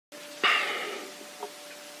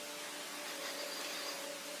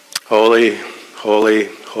Holy, holy,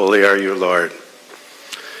 holy are you, Lord.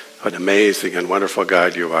 What an amazing and wonderful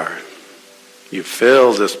God you are. You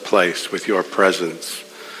fill this place with your presence.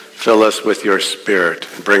 Fill us with your spirit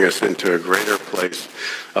and bring us into a greater place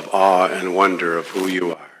of awe and wonder of who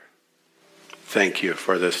you are. Thank you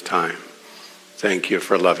for this time. Thank you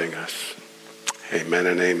for loving us. Amen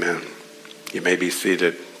and amen. You may be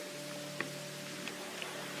seated.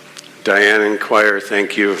 Diane and choir,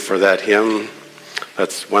 thank you for that hymn.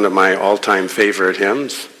 That's one of my all-time favorite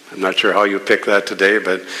hymns. I'm not sure how you picked that today,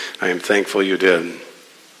 but I am thankful you did.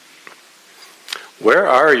 Where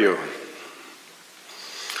are you?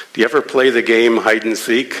 Do you ever play the game hide and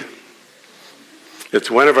seek? It's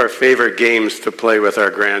one of our favorite games to play with our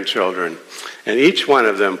grandchildren, and each one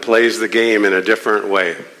of them plays the game in a different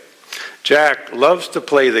way. Jack loves to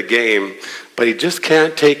play the game, but he just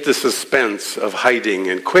can't take the suspense of hiding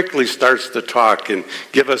and quickly starts to talk and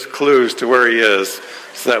give us clues to where he is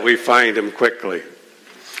so that we find him quickly.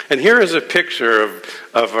 And here is a picture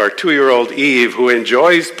of our 2-year-old Eve who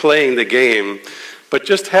enjoys playing the game, but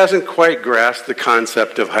just hasn't quite grasped the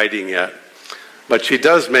concept of hiding yet. But she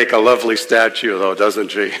does make a lovely statue, though, doesn't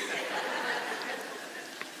she?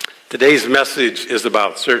 Today's message is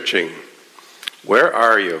about searching. Where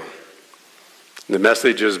are you? The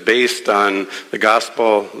message is based on the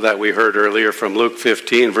gospel that we heard earlier from Luke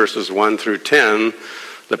 15, verses 1 through 10,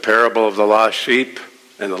 the parable of the lost sheep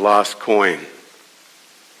and the lost coin.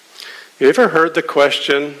 You ever heard the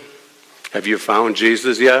question, have you found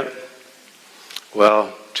Jesus yet?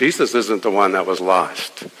 Well, Jesus isn't the one that was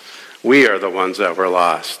lost. We are the ones that were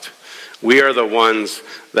lost. We are the ones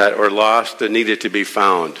that were lost and needed to be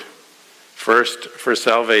found. First for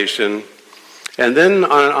salvation, and then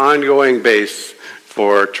on an ongoing base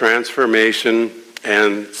for transformation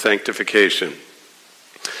and sanctification.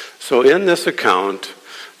 So in this account,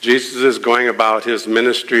 Jesus is going about his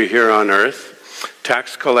ministry here on earth.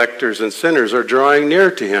 Tax collectors and sinners are drawing near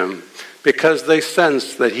to him because they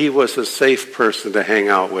sense that he was a safe person to hang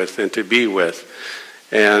out with and to be with.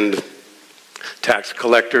 And tax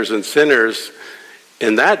collectors and sinners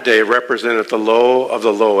in that day represented the low of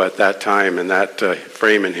the low at that time in that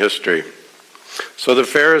frame in history. So the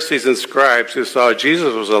Pharisees and scribes who saw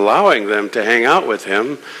Jesus was allowing them to hang out with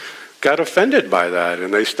him got offended by that,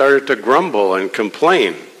 and they started to grumble and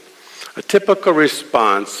complain. A typical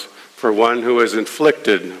response for one who is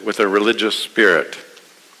inflicted with a religious spirit.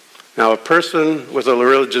 Now, a person with a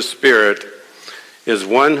religious spirit is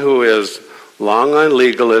one who is long on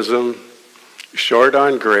legalism, short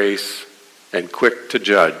on grace, and quick to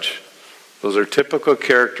judge. Those are typical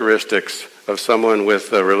characteristics of someone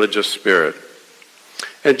with a religious spirit.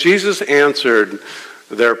 And Jesus answered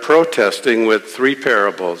their protesting with 3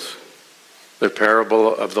 parables. The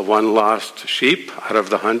parable of the one lost sheep out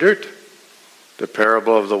of the 100, the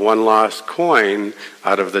parable of the one lost coin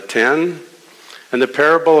out of the 10, and the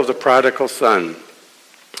parable of the prodigal son.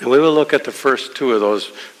 And we will look at the first 2 of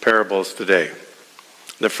those parables today.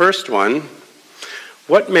 The first one,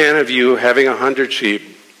 what man of you having 100 sheep,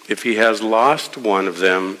 if he has lost one of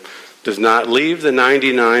them, does not leave the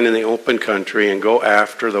 99 in the open country and go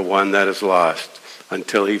after the one that is lost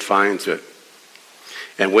until he finds it?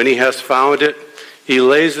 And when he has found it, he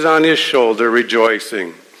lays it on his shoulder,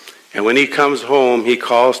 rejoicing. And when he comes home, he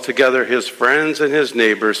calls together his friends and his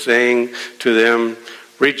neighbors, saying to them,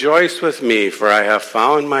 rejoice with me, for I have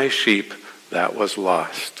found my sheep that was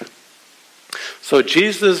lost. So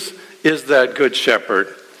Jesus is that good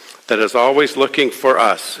shepherd that is always looking for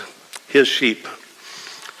us, his sheep,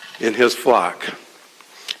 in his flock.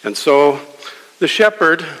 And so the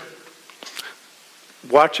shepherd,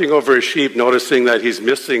 watching over his sheep, noticing that he's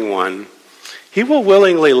missing one, he will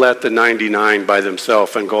willingly let the 99 by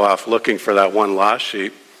themselves and go off looking for that one lost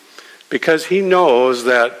sheep, because he knows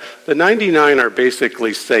that the 99 are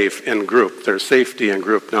basically safe in group. There's safety in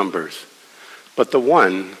group numbers. But the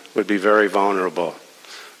one would be very vulnerable.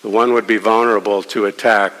 The one would be vulnerable to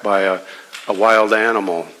attack by a wild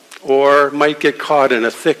animal, or might get caught in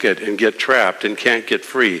a thicket and get trapped and can't get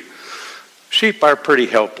free. Sheep are pretty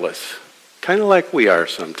helpless, kind of like we are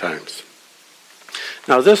sometimes.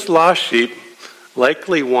 Now, this lost sheep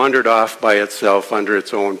likely wandered off by itself under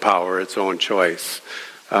its own power, its own choice.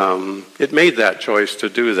 It made that choice to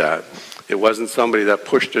do that. It wasn't somebody that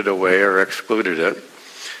pushed it away or excluded it.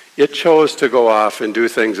 It chose to go off and do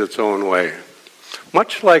things its own way,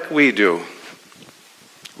 much like we do.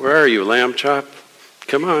 Where are you, lamb chop?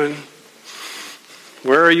 Come on.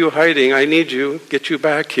 Where are you hiding? I need you. Get you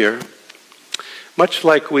back here. Much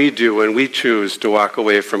like we do when we choose to walk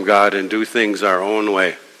away from God and do things our own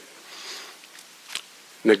way,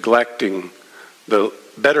 neglecting the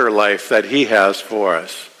better life that he has for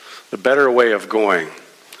us, the better way of going.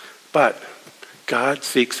 But God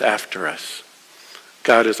seeks after us.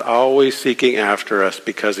 God is always seeking after us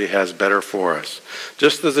because he has better for us.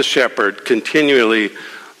 Just as a shepherd continually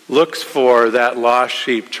looks for that lost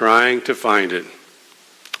sheep, trying to find it.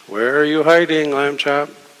 Where are you hiding, lamb chop?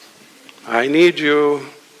 I need you.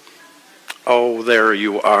 Oh, there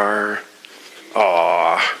you are.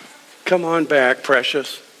 Aw, come on back,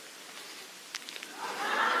 precious.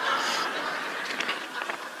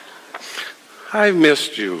 I've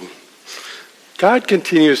missed you. God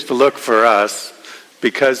continues to look for us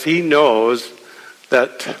because he knows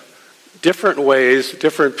that different ways,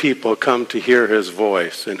 different people come to hear his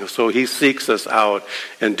voice. And so he seeks us out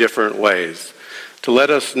in different ways to let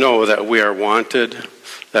us know that we are wanted,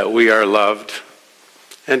 that we are loved.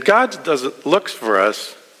 And God looks for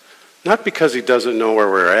us not because he doesn't know where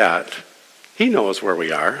we're at. He knows where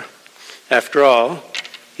we are. After all,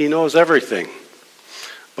 he knows everything.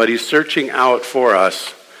 But he's searching out for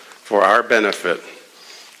us for our benefit,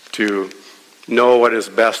 to know what is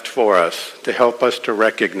best for us, to help us to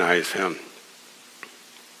recognize him.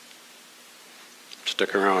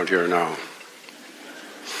 Stick around here now.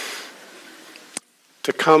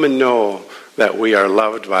 To come and know that we are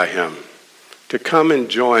loved by him. To come and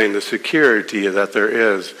join the security that there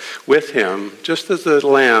is with him, just as the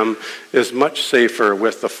lamb is much safer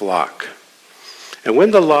with the flock. And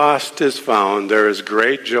when the lost is found, there is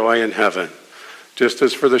great joy in heaven. Just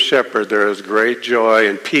as for the shepherd, there is great joy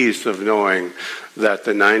and peace of knowing that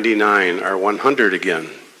the 99 are 100 again.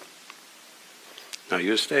 Now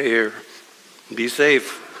you stay here. Be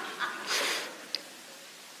safe.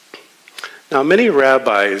 Now many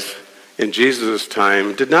rabbis in Jesus'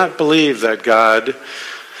 time did not believe that God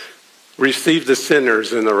received the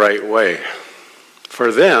sinners in the right way.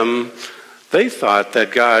 For them, they thought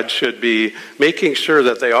that God should be making sure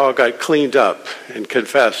that they all got cleaned up and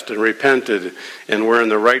confessed and repented and were in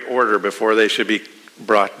the right order before they should be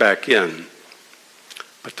brought back in.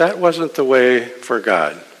 But that wasn't the way for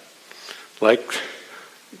God. Like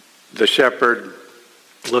the shepherd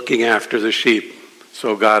looking after the sheep,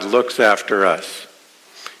 so God looks after us.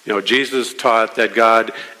 You know, Jesus taught that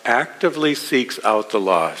God actively seeks out the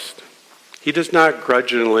lost. He does not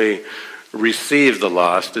grudgingly receive the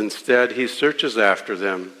lost. Instead, he searches after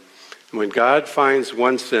them. And when God finds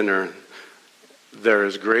one sinner, there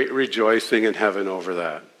is great rejoicing in heaven over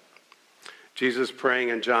that. Jesus, praying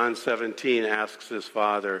in John 17, asks his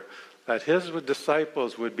Father that his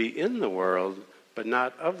disciples would be in the world, but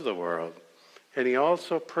not of the world. And he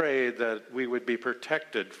also prayed that we would be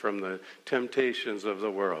protected from the temptations of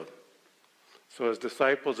the world. So as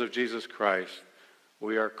disciples of Jesus Christ,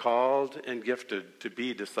 we are called and gifted to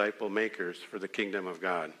be disciple makers for the kingdom of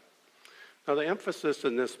God. Now the emphasis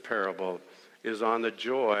in this parable is on the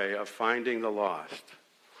joy of finding the lost.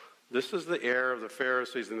 This is the error of the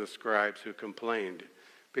Pharisees and the scribes who complained,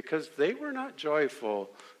 because they were not joyful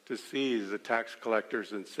to see the tax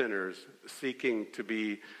collectors and sinners seeking to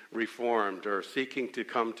be reformed or seeking to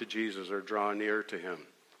come to Jesus or draw near to him.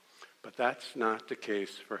 But that's not the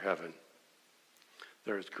case for heaven.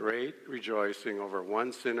 There is great rejoicing over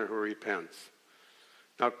one sinner who repents.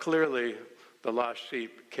 Now clearly, the lost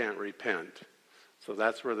sheep can't repent. So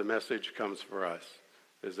that's where the message comes for us,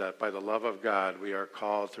 is that by the love of God, we are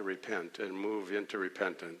called to repent and move into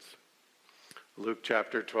repentance. Luke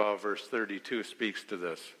chapter 12, verse 32 speaks to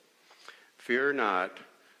this. Fear not,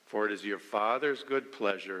 for it is your Father's good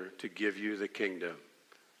pleasure to give you the kingdom.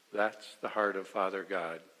 That's the heart of Father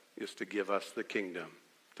God, is to give us the kingdom,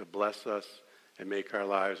 to bless us and make our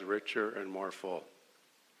lives richer and more full.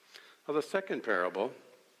 Now the second parable,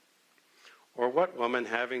 or what woman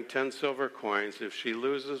having 10 silver coins, if she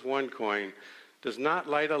loses one coin, does not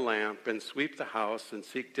light a lamp and sweep the house and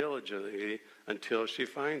seek diligently until she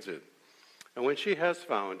finds it? And when she has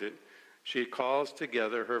found it, she calls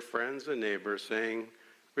together her friends and neighbors, saying,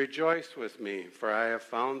 Rejoice with me, for I have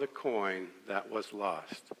found the coin that was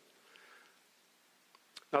lost.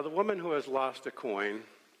 Now the woman who has lost a coin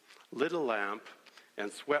lit a lamp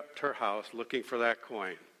and swept her house looking for that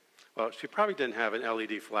coin. Well, she probably didn't have an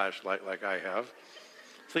LED flashlight like I have.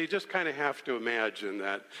 So you just kind of have to imagine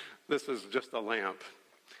that this is just a lamp.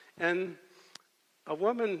 And a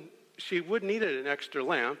woman, she would need an extra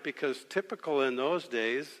lamp because typical in those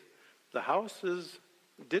days, the houses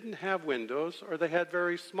didn't have windows or they had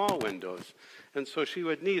very small windows. And so she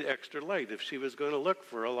would need extra light if she was going to look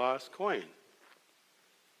for a lost coin.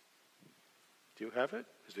 Do you have it?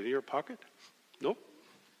 Is it in your pocket? Nope.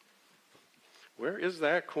 Where is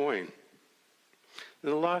that coin?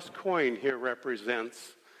 And the lost coin here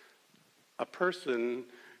represents a person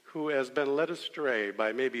who has been led astray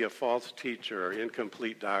by maybe a false teacher or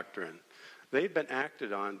incomplete doctrine. They've been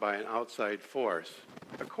acted on by an outside force.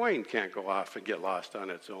 A coin can't go off and get lost on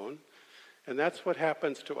its own. And that's what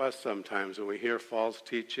happens to us sometimes when we hear false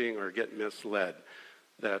teaching or get misled,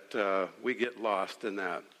 that we get lost in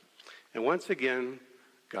that. And once again,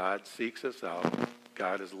 God seeks us out.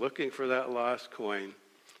 God is looking for that lost coin,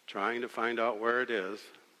 trying to find out where it is.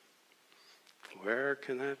 Where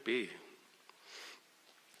can that be?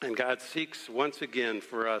 And God seeks once again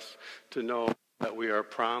for us to know that we are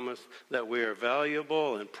promised, that we are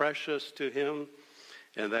valuable and precious to Him,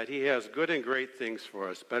 and that He has good and great things for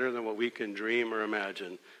us, better than what we can dream or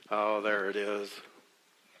imagine. Oh, there it is.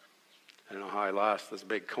 I don't know how I lost this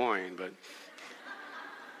big coin, but...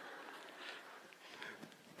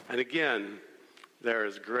 And again, there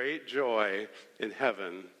is great joy in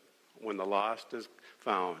heaven when the lost is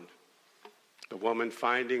found. The woman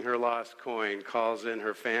finding her lost coin calls in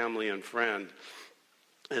her family and friend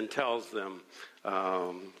and tells them,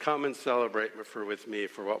 come and celebrate with me,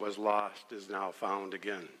 for what was lost is now found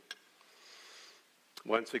again.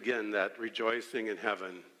 Once again, that rejoicing in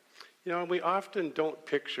heaven. You know, we often don't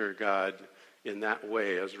picture God in that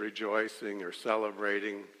way as rejoicing or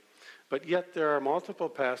celebrating, but yet there are multiple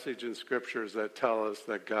passages in Scriptures that tell us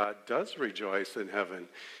that God does rejoice in heaven.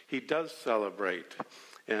 He does celebrate.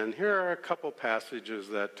 And here are a couple passages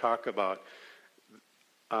that talk about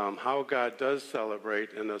how God does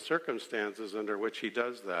celebrate and the circumstances under which He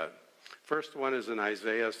does that. First one is in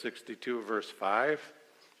Isaiah 62, verse 5.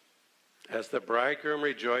 As the bridegroom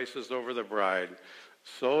rejoices over the bride,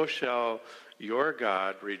 so shall your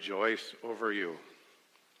God rejoice over you.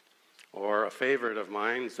 Or a favorite of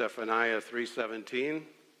mine, Zephaniah 3:17.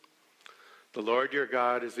 The Lord your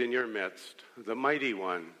God is in your midst, the mighty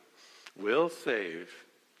one will save.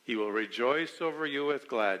 He will rejoice over you with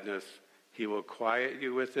gladness. He will quiet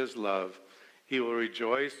you with His love. He will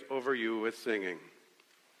rejoice over you with singing.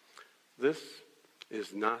 This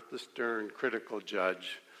is not the stern, critical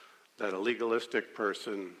judge that a legalistic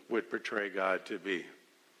person would portray God to be.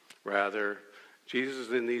 Rather, Jesus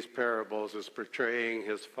in these parables is portraying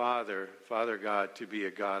His Father God, to be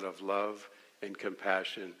a God of love and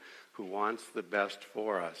compassion who wants the best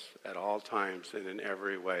for us at all times and in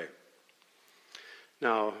every way.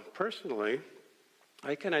 Now, personally,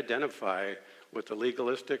 I can identify with the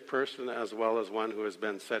legalistic person as well as one who has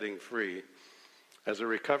been setting free. As a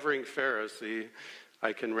recovering Pharisee,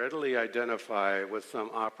 I can readily identify with some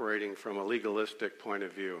operating from a legalistic point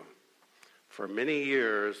of view. For many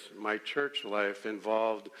years, my church life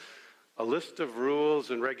involved a list of rules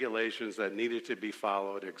and regulations that needed to be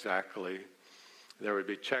followed exactly. There would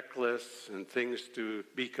be checklists and things to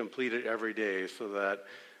be completed every day so that,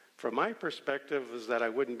 from my perspective, is that I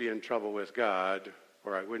wouldn't be in trouble with God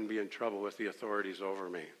or I wouldn't be in trouble with the authorities over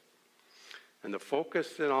me. And the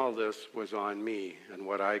focus in all this was on me and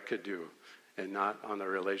what I could do, and not on the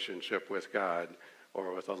relationship with God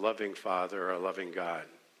or with a loving Father or a loving God.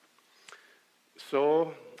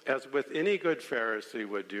 So, as with any good Pharisee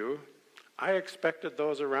would do, I expected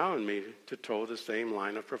those around me to toe the same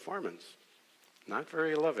line of performance. Not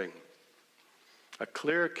very loving. A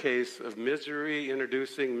clear case of misery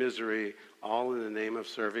introducing misery, all in the name of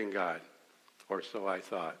serving God. Or so I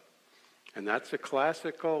thought. And that's a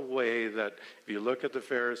classical way that if you look at the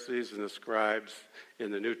Pharisees and the scribes in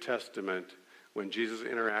the New Testament, when Jesus'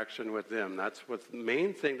 interaction with them, that's what the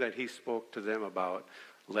main thing that He spoke to them about,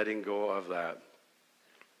 letting go of that.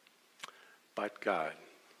 But God.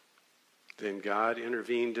 Then God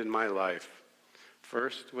intervened in my life,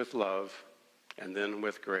 first with love and then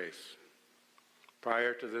with grace.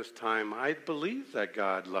 Prior to this time, I believed that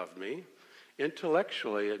God loved me.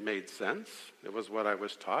 Intellectually, it made sense. It was what I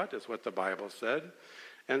was taught. It's what the Bible said.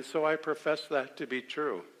 And so I professed that to be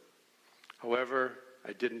true. However,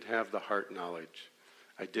 I didn't have the heart knowledge.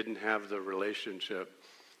 I didn't have the relationship.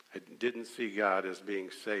 I didn't see God as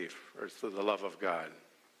being safe or the love of God.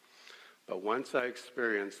 But once I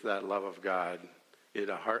experienced that love of God at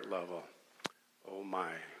a heart level, oh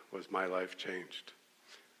my, was my life changed.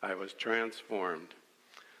 I was transformed.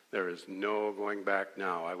 There is no going back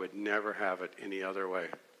now. I would never have it any other way.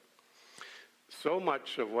 So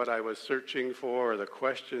much of what I was searching for, or the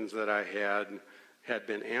questions that I had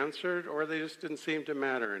been answered, or they just didn't seem to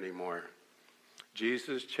matter anymore.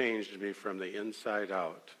 Jesus changed me from the inside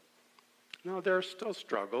out. Now, there are still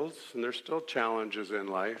struggles, and there's still challenges in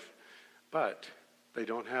life, but they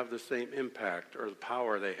don't have the same impact or the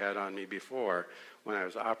power they had on me before when I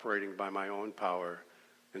was operating by my own power,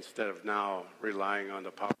 instead of now relying on the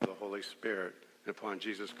power of the Holy Spirit and upon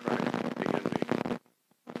Jesus Christ living in me.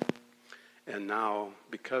 And now,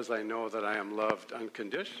 because I know that I am loved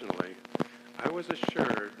unconditionally, I was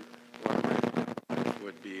assured where my life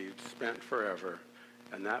would be spent forever,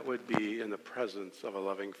 and that would be in the presence of a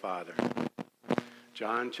loving Father.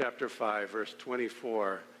 John chapter 5, verse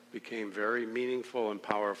 24 became very meaningful and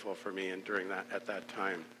powerful for me at that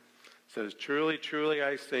time. It says, "Truly, truly,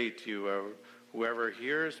 I say to you, whoever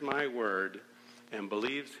hears my word and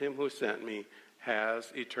believes him who sent me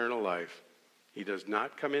has eternal life. He does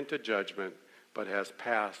not come into judgment, but has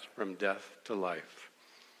passed from death to life."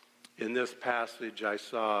 In this passage, I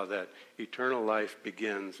saw that eternal life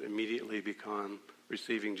begins immediately upon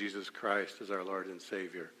receiving Jesus Christ as our Lord and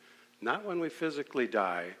Savior. Not when we physically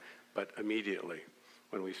die, but immediately,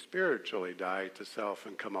 when we spiritually die to self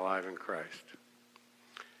and come alive in Christ.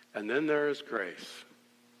 And then there is grace,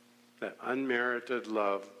 that unmerited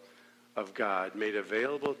love of God made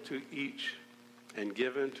available to each and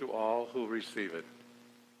given to all who receive it.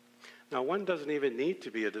 Now, one doesn't even need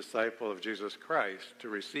to be a disciple of Jesus Christ to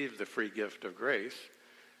receive the free gift of grace.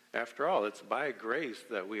 After all, it's by grace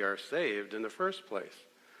that we are saved in the first place.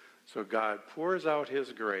 So God pours out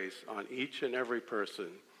his grace on each and every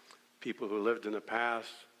person, people who lived in the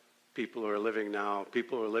past, people who are living now,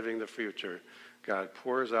 people who are living the future. God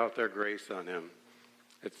pours out their grace on him.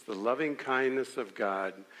 It's the loving kindness of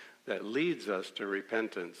God that leads us to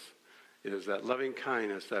repentance. It is that loving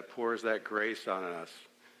kindness that pours that grace on us,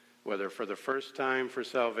 whether for the first time for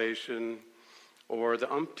salvation or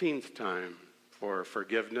the umpteenth time for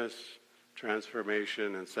forgiveness,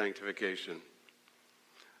 transformation, and sanctification.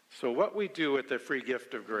 So what we do with the free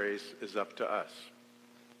gift of grace is up to us.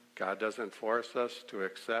 God doesn't force us to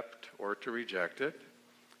accept or to reject it.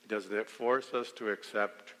 He doesn't force us to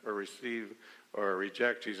accept or receive or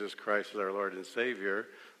reject Jesus Christ as our Lord and Savior.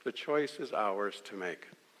 The choice is ours to make,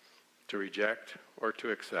 to reject or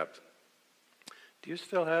to accept. Do you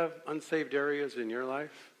still have unsaved areas in your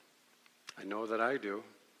life? I know that I do.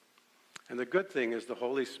 And the good thing is the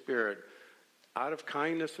Holy Spirit, out of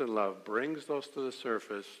kindness and love, brings those to the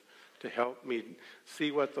surface to help me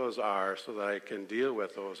see what those are so that I can deal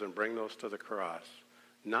with those and bring those to the cross.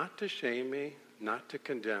 Not to shame me, not to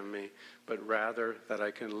condemn me, but rather that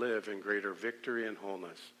I can live in greater victory and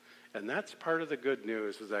wholeness. And that's part of the good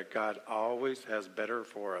news, is that God always has better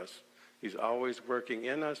for us. He's always working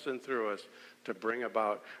in us and through us to bring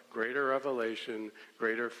about greater revelation,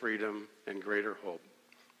 greater freedom, and greater hope.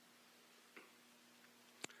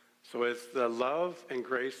 So it's the love and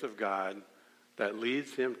grace of God that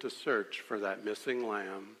leads him to search for that missing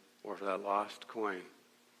lamb or for that lost coin.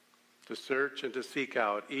 To search and to seek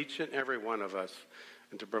out each and every one of us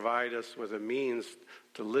and to provide us with a means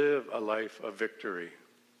to live a life of victory.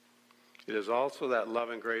 It is also that love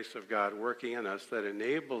and grace of God working in us that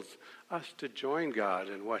enables us to join God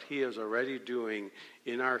in what he is already doing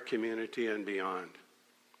in our community and beyond.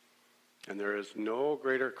 And there is no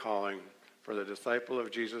greater calling for the disciple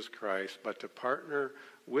of Jesus Christ but to partner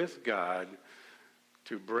with God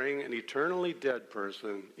to bring an eternally dead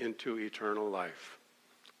person into eternal life,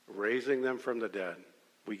 raising them from the dead.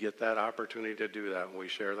 We get that opportunity to do that when we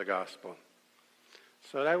share the gospel.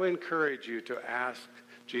 So I would encourage you to ask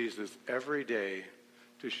Jesus every day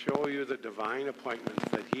to show you the divine appointments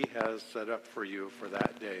that he has set up for you for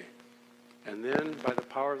that day. And then, by the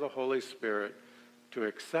power of the Holy Spirit, to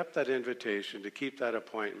accept that invitation, to keep that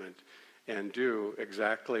appointment, and do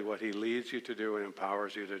exactly what he leads you to do and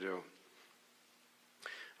empowers you to do.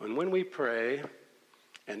 And when we pray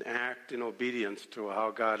and act in obedience to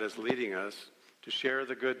how God is leading us, to share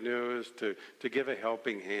the good news, to give a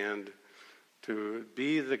helping hand, to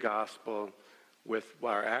be the gospel with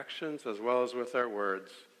our actions as well as with our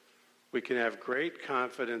words, we can have great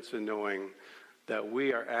confidence in knowing that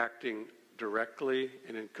we are acting directly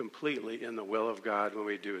and completely in the will of God when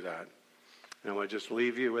we do that. And I want to just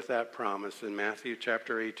leave you with that promise in Matthew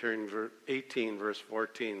chapter 18, verse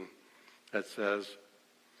 14, that says,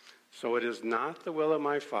 "So it is not the will of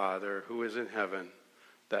my Father who is in heaven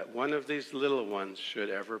that one of these little ones should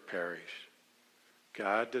ever perish."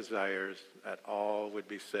 God desires that all would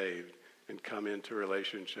be saved and come into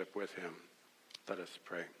relationship with him. Let us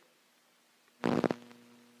pray.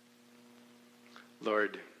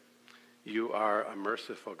 Lord, you are a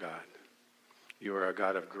merciful God. You are a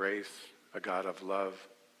God of grace, a God of love,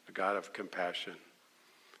 a God of compassion.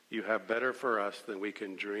 You have better for us than we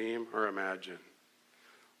can dream or imagine.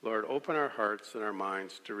 Lord, open our hearts and our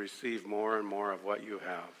minds to receive more and more of what you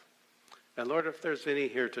have. And Lord, if there's any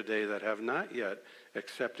here today that have not yet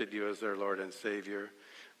accepted you as their Lord and Savior,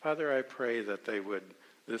 Father, I pray that they would,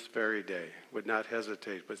 this very day, would not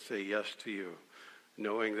hesitate but say yes to you,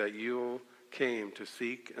 knowing that you came to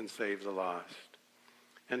seek and save the lost.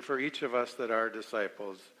 And for each of us that are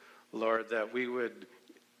disciples, Lord, that we would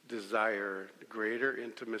desire greater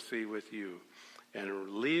intimacy with you and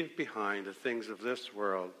leave behind the things of this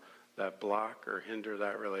world that block or hinder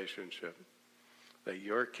that relationship. That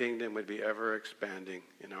your kingdom would be ever expanding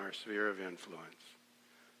in our sphere of influence.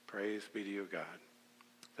 Praise be to you, God.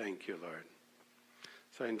 Thank you, Lord.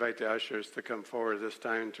 So I invite the ushers to come forward this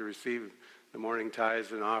time to receive the morning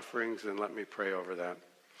tithes and offerings, and let me pray over that.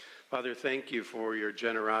 Father, thank you for your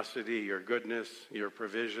generosity, your goodness, your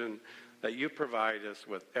provision, that you provide us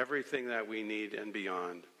with everything that we need and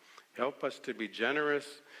beyond. Help us to be generous,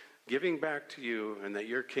 giving back to you, and that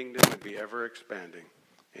your kingdom would be ever expanding.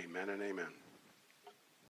 Amen and amen.